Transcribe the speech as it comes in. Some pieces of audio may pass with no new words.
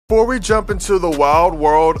Before we jump into the wild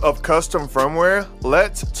world of custom firmware,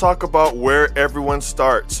 let's talk about where everyone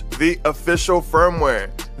starts, the official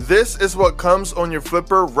firmware. This is what comes on your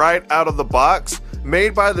flipper right out of the box,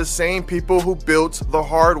 made by the same people who built the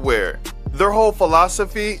hardware. Their whole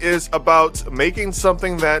philosophy is about making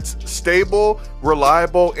something that's stable,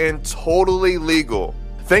 reliable, and totally legal.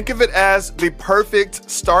 Think of it as the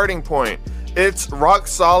perfect starting point. It's rock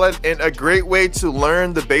solid and a great way to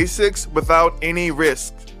learn the basics without any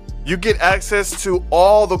risk. You get access to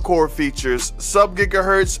all the core features,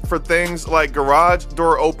 sub-gigahertz for things like garage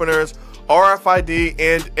door openers, RFID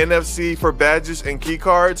and NFC for badges and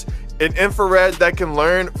keycards, an infrared that can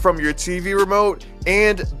learn from your TV remote,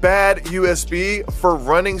 and bad USB for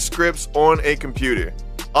running scripts on a computer.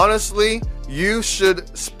 Honestly, you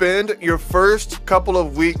should spend your first couple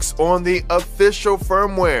of weeks on the official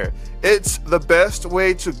firmware. It's the best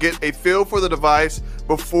way to get a feel for the device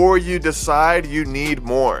before you decide you need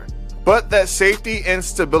more. But that safety and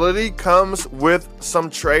stability comes with some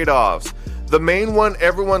trade-offs. The main one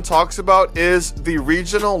everyone talks about is the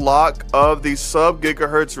regional lock of the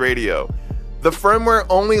sub-gigahertz radio. The firmware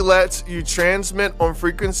only lets you transmit on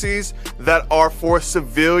frequencies that are for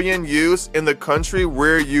civilian use in the country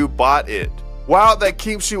where you bought it. While that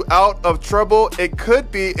keeps you out of trouble, it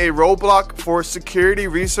could be a roadblock for security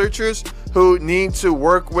researchers who need to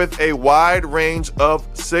work with a wide range of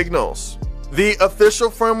signals. The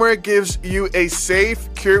official firmware gives you a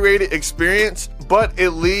safe, curated experience, but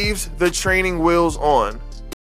it leaves the training wheels on.